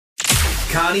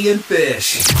Connie and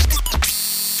Fish.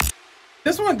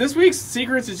 This week's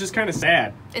secrets is just kind of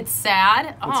sad. It's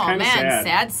sad? Oh, man,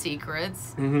 sad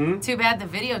secrets. Mm-hmm. Too bad the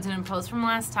video didn't post from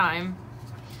last time.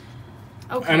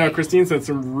 Okay. I know, Christine said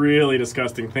some really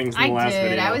disgusting things in the last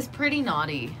video. I was pretty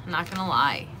naughty, not gonna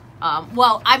lie.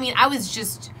 Well, I mean, I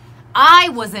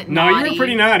wasn't naughty. No, you were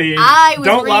pretty naughty. I was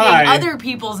Don't reading lie. other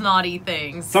people's naughty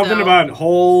things. Something about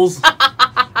holes.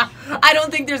 I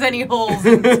don't think there's any holes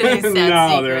in today's sad No,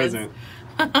 secrets. there isn't.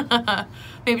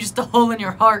 Maybe just a hole in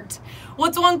your heart.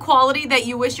 What's one quality that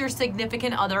you wish your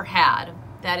significant other had?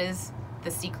 That is the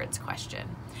secrets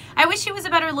question. I wish he was a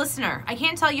better listener. I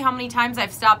can't tell you how many times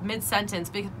I've stopped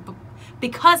mid-sentence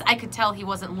because I could tell he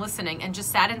wasn't listening and just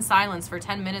sat in silence for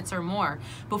 10 minutes or more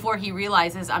before he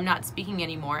realizes I'm not speaking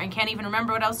anymore and can't even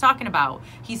remember what I was talking about.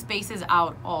 He spaces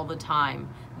out all the time.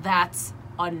 That's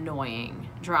annoying.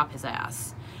 Drop his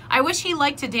ass. I wish he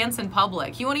liked to dance in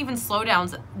public. He won't even slow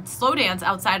dance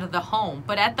outside of the home,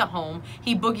 but at the home,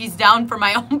 he boogies down for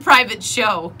my own private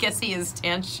show. Guess he is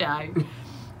dance shy.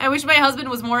 I wish my husband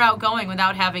was more outgoing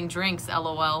without having drinks,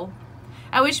 LOL.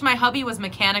 I wish my hubby was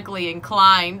mechanically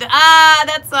inclined. Ah,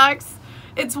 that sucks.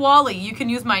 It's Wally. You can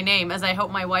use my name, as I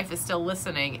hope my wife is still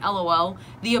listening. LOL.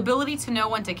 The ability to know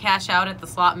when to cash out at the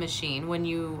slot machine when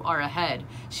you are ahead.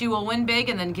 She will win big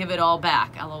and then give it all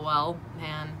back. LOL.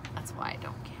 Man, that's why I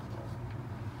don't gamble.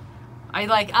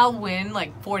 I'll win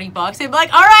like $40 and be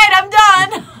like, all right, I'm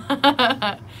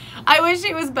done. I wish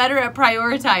he was better at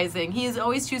prioritizing. He is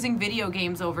always choosing video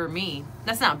games over me.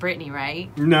 That's not Brittany,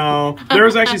 right? No. There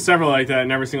was actually several like that,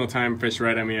 and every single time Fish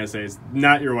read me, I say, it's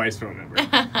not your wife's phone number.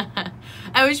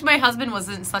 I wish my husband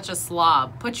wasn't such a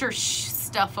slob. Put your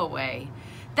stuff away.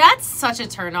 That's such a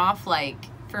turnoff, like,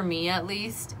 for me at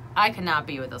least. I could not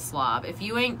be with a slob. If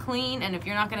you ain't clean, and if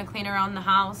you're not going to clean around the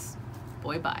house,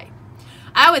 boy, bye.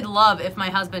 I would love if my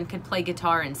husband could play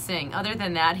guitar and sing. Other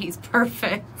than that, he's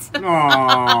perfect.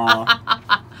 Aww.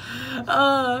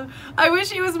 I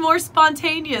wish he was more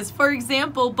spontaneous. For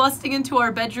example, busting into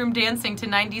our bedroom dancing to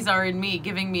 90s R&B,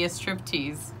 giving me a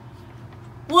striptease.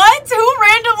 What? Who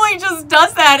randomly just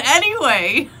does that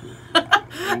anyway?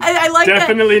 I like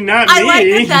Definitely that. not me. I like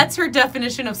that that's her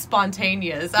definition of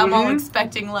spontaneous. I'm all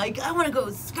expecting, like, I want to go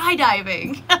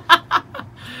skydiving.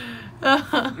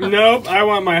 Nope, I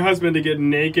want my husband to get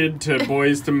naked to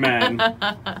Boys to Men.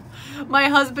 My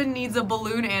husband needs a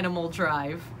balloon animal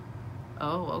drive.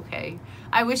 Oh, okay.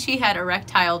 I wish he had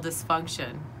erectile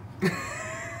dysfunction.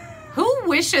 Who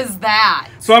wishes that?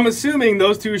 So I'm assuming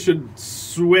those two should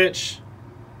switch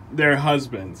their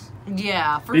husbands.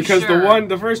 Yeah, for sure. Because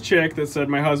the first chick that said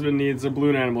my husband needs a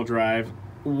balloon animal drive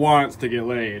wants to get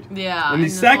laid. Yeah. And the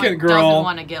second girl doesn't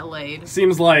want to get laid.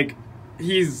 Seems like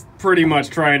he's pretty much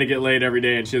trying to get laid every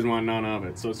day and she doesn't want none of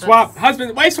it. So swap,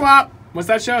 husband, wife swap. What's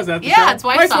that show? Is that the show? Yeah, it's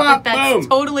wife swap. But that's boom.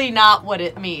 totally not what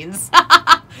it means.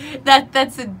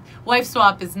 That's a wife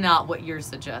swap is not what you're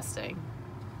suggesting.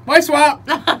 Wife swap.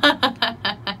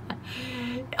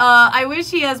 I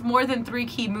wish he has more than 3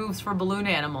 key moves for balloon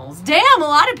animals. Damn, a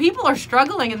lot of people are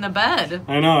struggling in the bed.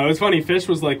 I know. It was funny. Fish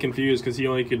was like confused because he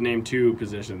only could name 2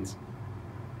 positions.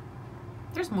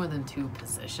 There's more than 2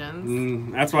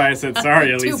 positions. That's why I said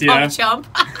sorry, Alicia. 2 pump chump.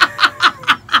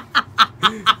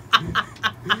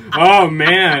 Oh,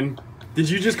 man. Did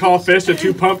you just call Fish a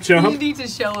 2 pump chump? You need to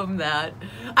show him that.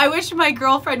 I wish my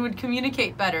girlfriend would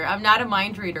communicate better. I'm not a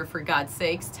mind reader, for God's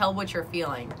sakes. Tell what you're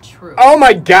feeling. True. Oh,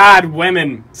 my God,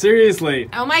 women. Seriously.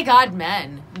 Oh, my God,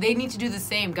 men. They need to do the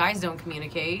same. Guys don't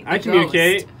communicate. I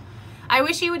communicate. I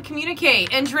wish he would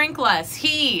communicate and drink less.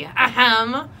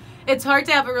 It's hard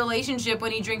to have a relationship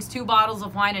when he drinks 2 bottles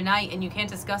of wine a night and you can't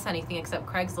discuss anything except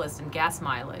Craigslist and gas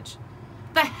mileage.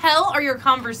 The hell are your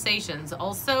conversations?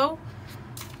 Also,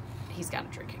 he's got a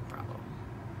drinking problem.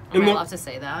 Am I allowed to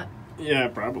say that? Yeah,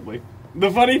 probably. The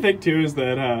funny thing, too, is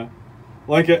that,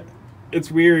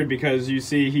 it's weird because you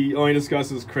see he only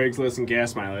discusses Craigslist and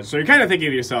gas mileage. So you're kind of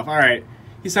thinking to yourself, all right,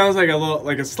 he sounds like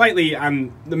a slightly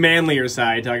on the manlier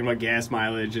side, talking about gas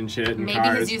mileage and shit and Maybe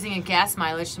cars. he's using a gas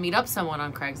mileage to meet up someone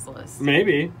on Craigslist.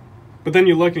 Maybe. But then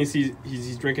you look and you see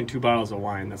he's drinking 2 bottles of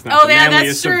wine. That's not the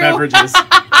manliest of beverages.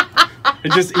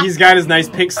 He's got his nice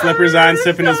pink slippers on,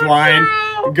 sipping his wine,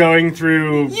 going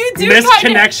through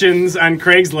misconnections on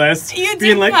Craigslist. You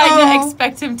do kind of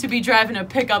expect him to be driving a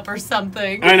pickup or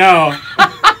something. I know.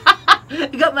 I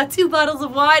got my 2 bottles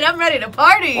of wine. I'm ready to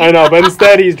party. I know, but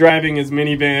instead he's driving his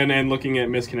minivan and looking at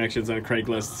misconnections on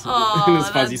Craigslist in his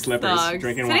fuzzy slippers,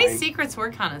 drinking wine. Today's secrets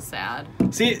were kind of sad.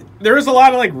 See, there was a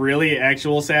lot of really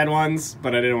actual sad ones,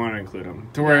 but I didn't want to include them.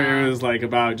 To where it was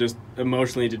about just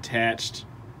emotionally detached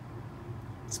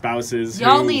spouses.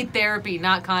 Y'all need therapy,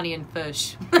 not Connie and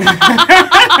Fish.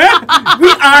 We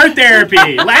Art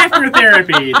therapy. Laughter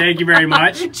therapy. Thank you very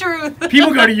much. Truth.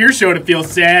 People go to your show to feel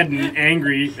sad and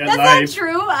angry at That's life.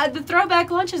 not true. The throwback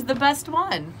lunch is the best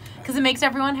one because it makes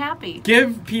everyone happy.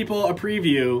 Give people a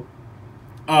preview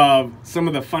of some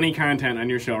of the funny content on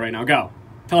your show right now. Go.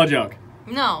 Tell a joke.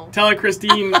 No. Tell a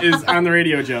Christine is on the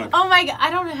radio joke. Oh my God. I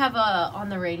don't have a on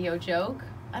the radio joke.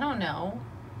 I don't know.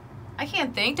 I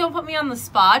can't think. Don't put me on the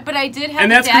spot. But I did have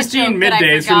And a that's dad Christine joke that I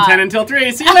middays from forgot. 10 until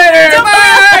 3. See you later.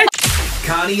 Bye.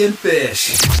 Connie and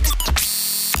Fish.